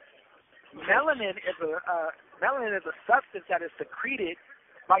 Melanin is a substance that is secreted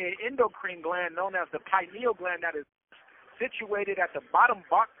by an endocrine gland known as the pineal gland that is situated at the bottom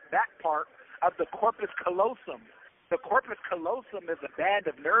back part of the corpus callosum. The corpus callosum is a band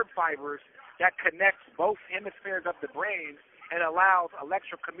of nerve fibers that connects both hemispheres of the brain and allows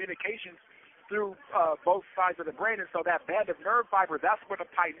electrical communications through both sides of the brain. And so that band of nerve fibers, that's where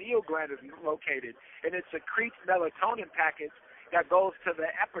the pineal gland is located. And it secretes melatonin packets that goes to the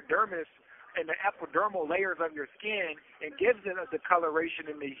epidermis and the epidermal layers of your skin and gives it the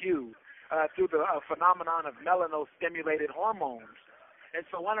coloration and the hue through the phenomenon of melanostimulated hormones. And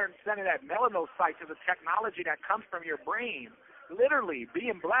so understanding that melanocytes is a technology that comes from your brain. Literally,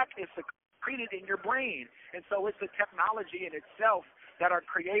 being black is secreted in your brain. And so it's a technology in itself that our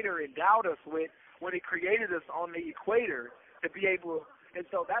Creator endowed us with when He created us on the equator to be able And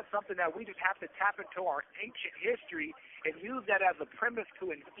so that's something that we just have to tap into our ancient history and use that as a premise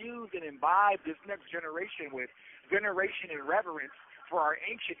to infuse and imbibe this next generation with veneration and reverence for our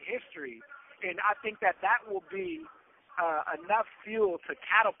ancient history. And I think that will be enough fuel to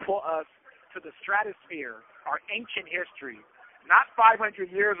catapult us to the stratosphere, our ancient history. Not 500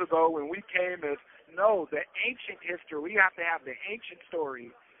 years ago when we came as, no, the ancient history. We have to have the ancient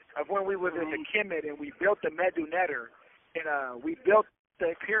story of when we was in the Kemet and we built the Medu Neter, and we built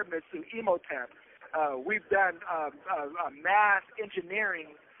the pyramids through Imhotep. We've done mass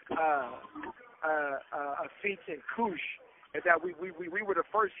engineering feats in Kush, and that we were the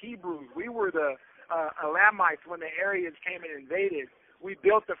first Hebrews. We were the Elamites when the Aryans came and invaded. We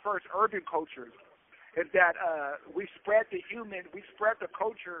built the first urban cultures. And that we spread the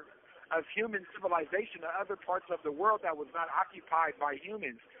culture of human civilization to other parts of the world that was not occupied by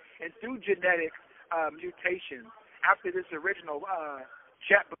humans. And through genetic mutation, after this original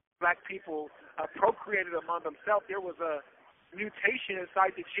jet black people procreated among themselves, there was a mutation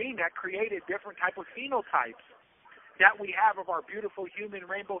inside the gene that created different type of phenotypes that we have of our beautiful human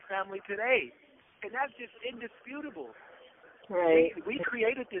rainbow family today. And that's just indisputable. Right. We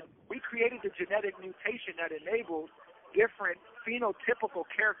created the genetic mutation that enabled different phenotypical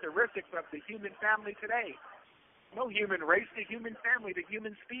characteristics of the human family today. No human race, the human family, the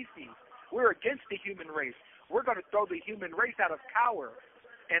human species. We're against the human race. We're going to throw the human race out of power,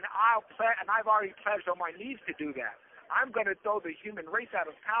 and I've already pledged on my knees to do that. I'm going to throw the human race out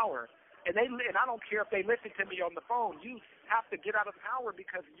of power, and I don't care if they listen to me on the phone. You have to get out of power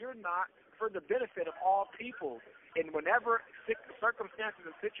because you're not for the benefit of all people. And whenever circumstances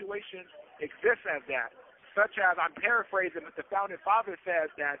and situations exist as that, such as, I'm paraphrasing, but the Founding Father says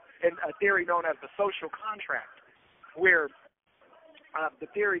that in a theory known as the social contract, where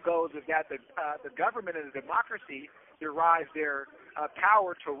the theory goes is that the government and the democracy derives their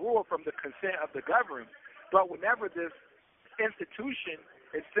power to rule from the consent of the governed. But whenever this institution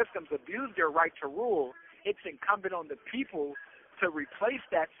and systems abuse their right to rule, it's incumbent on the people to replace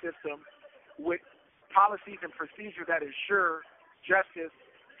that system with policies and procedures that ensure justice,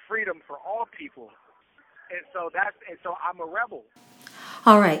 freedom for all people. And so I'm a rebel.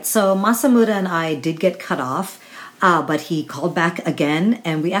 All right, so Masamuda and I did get cut off, but he called back again,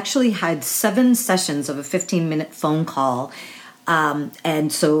 and we actually had 7 sessions of a 15-minute phone call.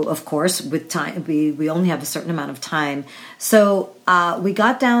 And so, of course, with time, we only have a certain amount of time. So we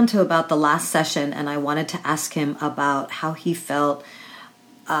got down to about the last session, and I wanted to ask him about how he felt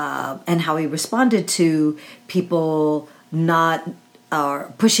and how he responded to people not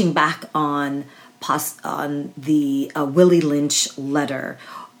pushing back on the Willie Lynch letter,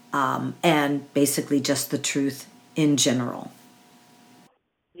 and basically just the truth in general.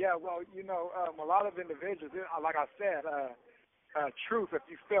 Yeah, well, a lot of individuals, like I said, truth, if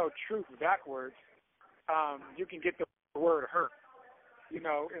you spell truth backwards, you can get the word hurt, and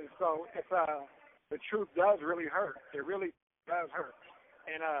so if the truth does really hurt. It really does hurt.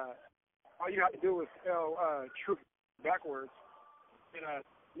 And all you have to do is spell truth backwards, and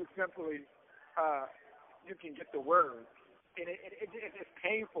you simply, you can get the word. And it's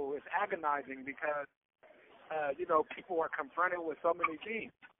painful, it's agonizing because, people are confronted with so many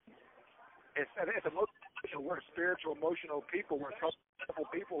genes. It's emotional, we're spiritual, emotional people, we're social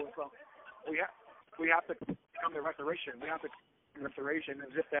people, and so we have to come to restoration. We have to come to restoration.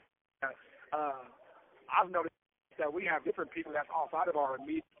 It's just that I've noticed that we have different people that's outside of our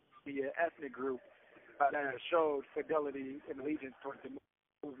immediate ethnic group that have showed fidelity and allegiance towards the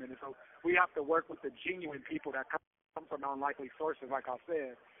movement. And so we have to work with the genuine people that come from unlikely sources, like I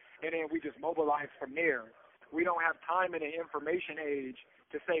said, and then we just mobilize from there. We don't have time in the information age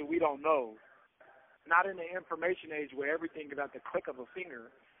to say we don't know. Not in the information age where everything is at the click of a finger.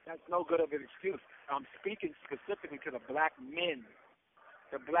 That's no good of an excuse. I'm speaking specifically to the black men.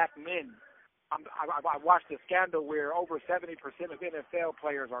 The black men. I watched a scandal where over 70% of NFL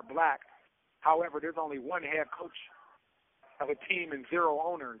players are black. However, there's only one head coach of a team and 0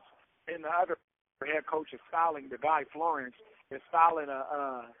 owners. And the other head coach is fouling, the guy Florence, is fouling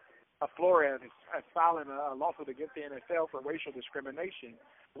Flores is filing a lawsuit against the NFL for racial discrimination.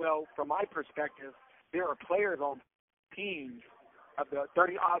 Well, from my perspective, there are players on teams of the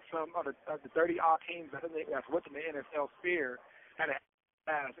 30-odd teams that's within the NFL sphere that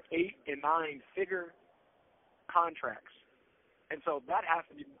has 8- and 9-figure contracts, and so that has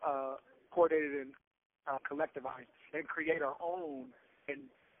to be coordinated and collectivized and create our own.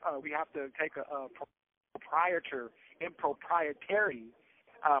 And we have to take a proprietary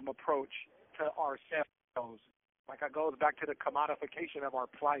approach to ourselves. Like it goes back to the commodification of our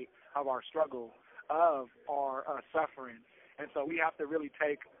plight, of our struggle, of our suffering. And so we have to really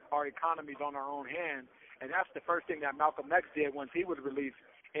take our economies on our own hand. And that's the first thing that Malcolm X did once he was released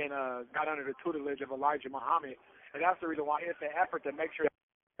and got under the tutelage of Elijah Muhammad. And that's the reason why it's an effort to make sure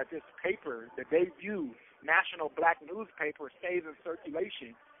that this paper, the debut national black newspaper, stays in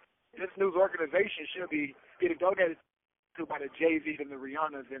circulation. This news organization should be getting donated to by the Jay-Z's and the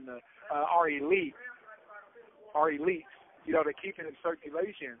Rihannas and our elites, to keep it in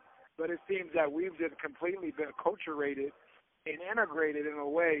circulation. But it seems that we've just completely been acculturated and integrated in a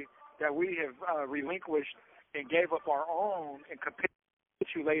way that we have relinquished and gave up our own and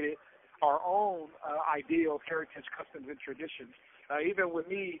capitulated our own ideals, heritage, customs, and traditions. Even with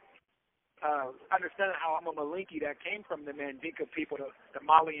me understanding how I'm a Malinke that came from the Mandinka people, the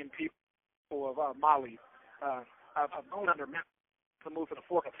Malian people of Mali. I've known under Musa the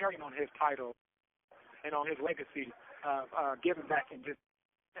Fourth, carrying on his title and on his legacy, giving back and just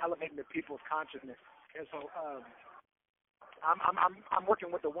elevating the people's consciousness. And so I'm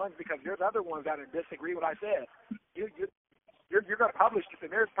working with the ones because there's other ones that disagree with what I said. You're going to publish this,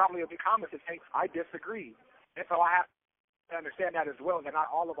 and there's probably a big comment that say, I disagree. And so I have to understand that as well, that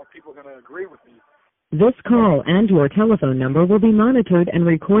not all of our people are going to agree with me. This call and your telephone number will be monitored and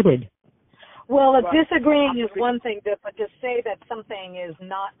recorded. Well, disagreeing is one thing, but to say that something is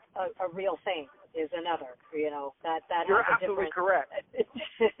not a real thing is another. That you're has absolutely a correct.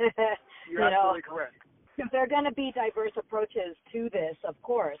 You're absolutely correct. There are going to be diverse approaches to this, of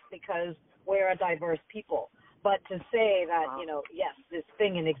course, because we're a diverse people. But to say that, yes, this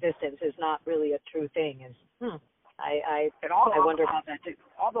thing in existence is not really a true thing is, I wonder about that too.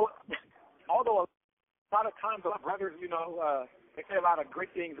 Although a lot of times our brothers, they say a lot of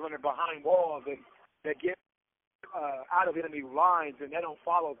great things when they're behind walls and they get out of enemy lines and they don't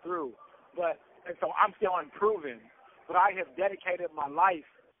follow through. And so I'm still unproven, but I have dedicated my life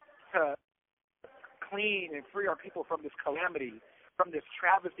to clean and free our people from this calamity, from this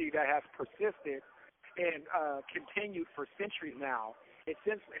travesty that has persisted and continued for centuries now. It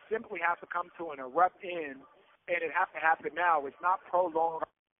simply has to come to an abrupt end, and it has to happen now. It's not prolonged.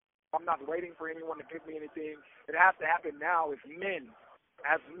 I'm not waiting for anyone to give me anything. It has to happen now as men.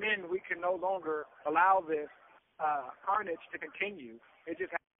 As men, we can no longer allow this carnage to continue. It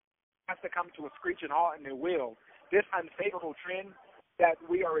just has to come to a screeching halt, and it will. This unfavorable trend that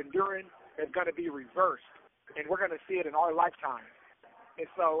we are enduring is going to be reversed, and we're going to see it in our lifetime. And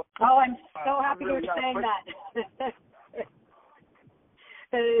so, I'm so happy you're saying that.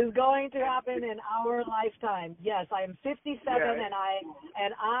 It is going to happen in our lifetime. Yes, I am 57, and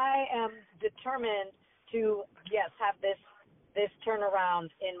I am determined to have this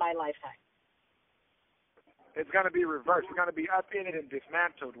turnaround in my lifetime. It's going to be reversed. We're going to be upended and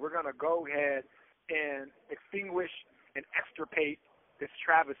dismantled. We're going to go ahead and extinguish and extirpate this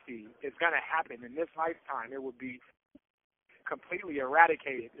travesty. It's going to happen in this lifetime. It will be completely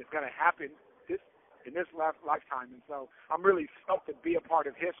eradicated. It's going to happen in this lifetime. And so I'm really stoked to be a part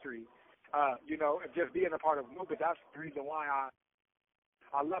of history, and just being a part of movement. That's the reason why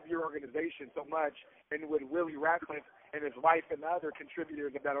I love your organization so much, and what Willie Radcliffe and his wife and the other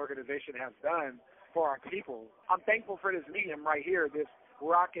contributors of that organization have done for our people. I'm thankful for this medium right here, this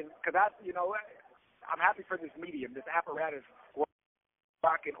where I can, because I'm happy for this medium, this apparatus where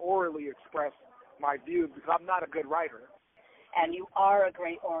I can orally express my views, because I'm not a good writer. And you are a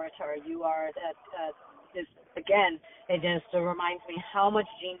great orator. You are this again. It just reminds me how much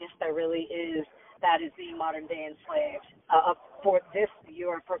genius there really is that is being modern day enslaved. For this,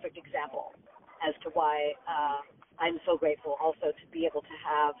 you're a perfect example as to why I'm so grateful also to be able to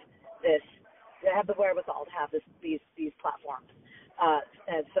have this, to have the wherewithal to have these platforms,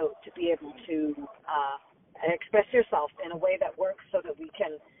 and so to be able to express yourself in a way that works, so that we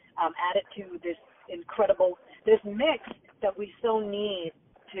can add it to this mix that we so need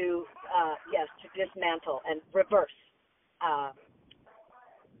to dismantle and reverse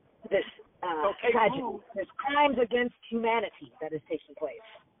this tragedy, this crimes against humanity that is taking place.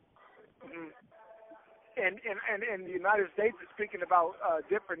 Mm-hmm. And the United States is speaking about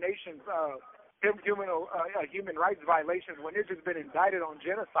different nations' human rights violations when it's just been indicted on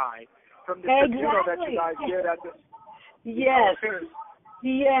genocide from the tribunal that you guys did at the. Yes.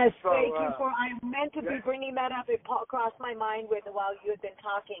 Yes, so, thank you for. I meant to be bringing that up. It crossed my mind while you had been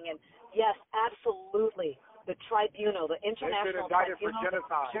talking, and yes, absolutely, the tribunal, the international indicted tribunal. for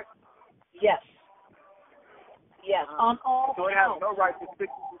genocide. Yes. On all. So it has no right to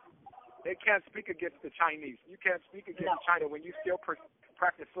speak. They can't speak against the Chinese. You can't speak against China when you still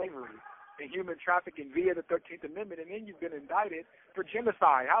practice slavery and human trafficking via the 13th Amendment, and then you've been indicted for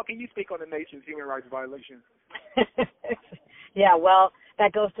genocide. How can you speak on the nation's human rights violations? Yeah, well,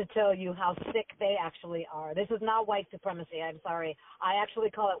 that goes to tell you how sick they actually are. This is not white supremacy. I'm sorry. I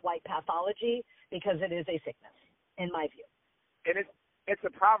actually call it white pathology because it is a sickness, in my view. And it's a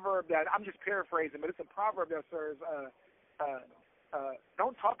proverb that, I'm just paraphrasing, but it's a proverb that says,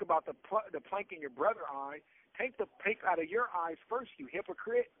 don't talk about the plank in your brother's eye. Take the plank out of your eyes first, you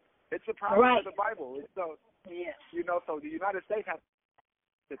hypocrite. It's a proverb of the Bible. So, yes. So the United States has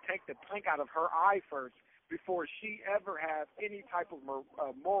to take the plank out of her eye first before she ever has any type of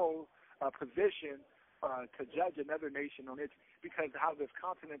moral position to judge another nation on it, because how this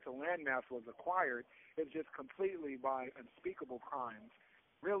continental landmass was acquired is just completely by unspeakable crimes.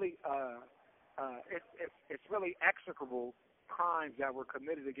 Really, it's really execrable crimes that were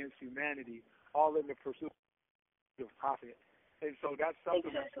committed against humanity, all in the pursuit of profit. And so that's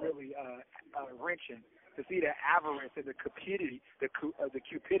something that's really wrenching, to see the avarice and the cupidity, the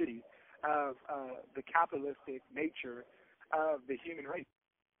cupidity of the capitalistic nature of the human race.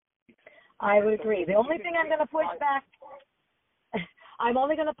 I would agree. The only thing I'm going to push back, I'm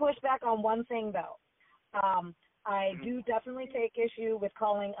only going to push back on one thing, though. I do definitely take issue with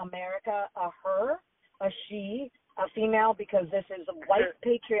calling America a her, a she, a female, because this is a white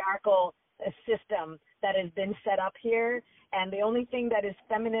patriarchal system that has been set up here, and the only thing that is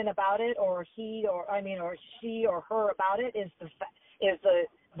feminine about it, or she or her about it, is the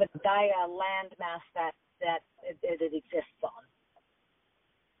Gaia landmass that it exists on.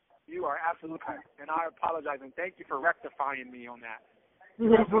 You are absolutely correct, and I apologize, and thank you for rectifying me on that.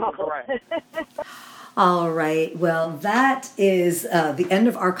 No problem. All right. Well, that is the end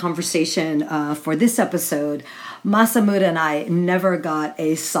of our conversation for this episode. Masamuda and I never got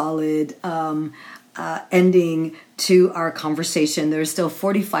a solid ending to our conversation. There's still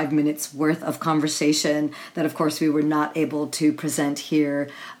 45 minutes worth of conversation that, of course, we were not able to present here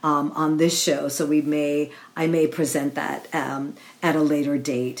on this show. So I may present that at a later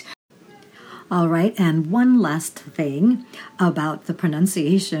date. All right, and one last thing about the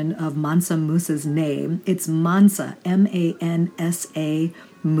pronunciation of Mansa Musa's name. It's Mansa, M-A-N-S-A,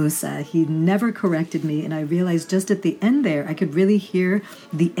 Musa. He never corrected me, and I realized just at the end there, I could really hear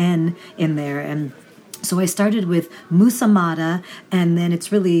the N in there. And so I started with Musamada, and then it's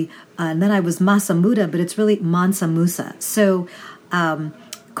really, and then I was Masamuda, but it's really Mansa Musa. So,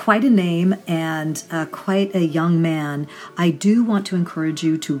 quite a name and quite a young man. I do want to encourage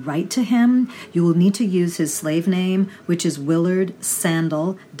you to write to him. You will need to use his slave name, which is Willard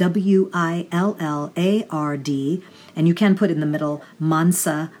Sandal, W-I-L-L-A-R-D, and you can put in the middle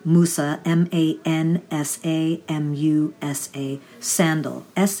Mansa Musa, M-A-N-S-A-M-U-S-A, Sandal,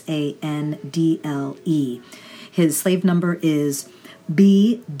 S-A-N-D-L-E. His slave number is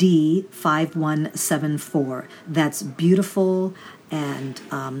BD5174. That's beautiful and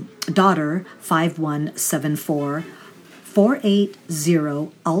daughter 5174,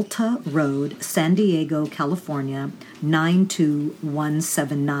 480 Alta Road, San Diego, California,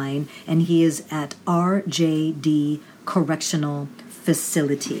 92179, and he is at RJD Correctional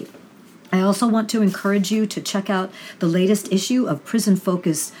Facility. I also want to encourage you to check out the latest issue of Prison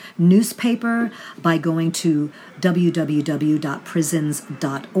Focus newspaper by going to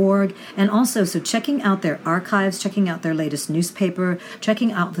www.prisons.org. And also, so checking out their archives, checking out their latest newspaper,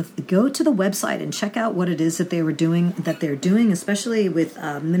 checking out go to the website and check out what it is that they're doing, especially with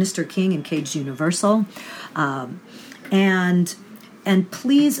Minister King and Cage Universal. And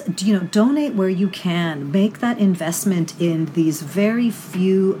please, donate where you can. Make that investment in these very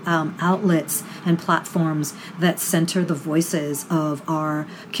few outlets and platforms that center the voices of our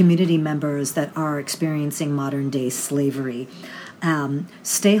community members that are experiencing modern-day slavery.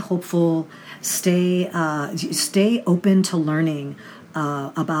 Stay hopeful. Stay open to learning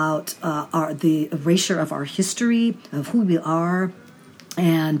about the erasure of our history, of who we are,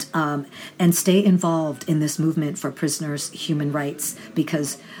 and stay involved in this movement for prisoners' human rights,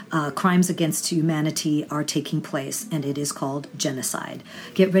 because crimes against humanity are taking place, and it is called genocide.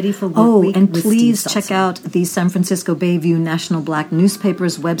 Get ready for Work Week. And please check out the San Francisco Bayview National Black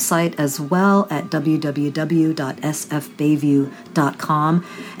Newspaper's website as well at www.sfbayview.com.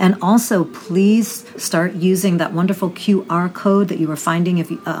 And also, please start using that wonderful QR code that you are finding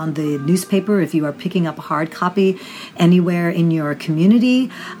on the newspaper if you are picking up a hard copy anywhere in your community.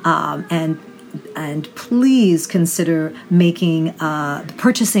 And please consider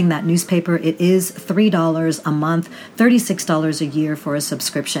purchasing that newspaper. It is $3 a month, $36 a year for a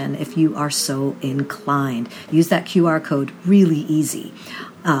subscription if you are so inclined. Use that QR code, really easy.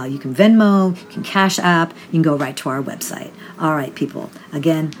 You can Venmo, you can Cash App, you can go right to our website. All right, people.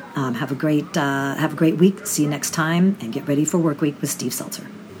 Again, have a great week. See you next time, and get ready for Work Week with Steve Seltzer.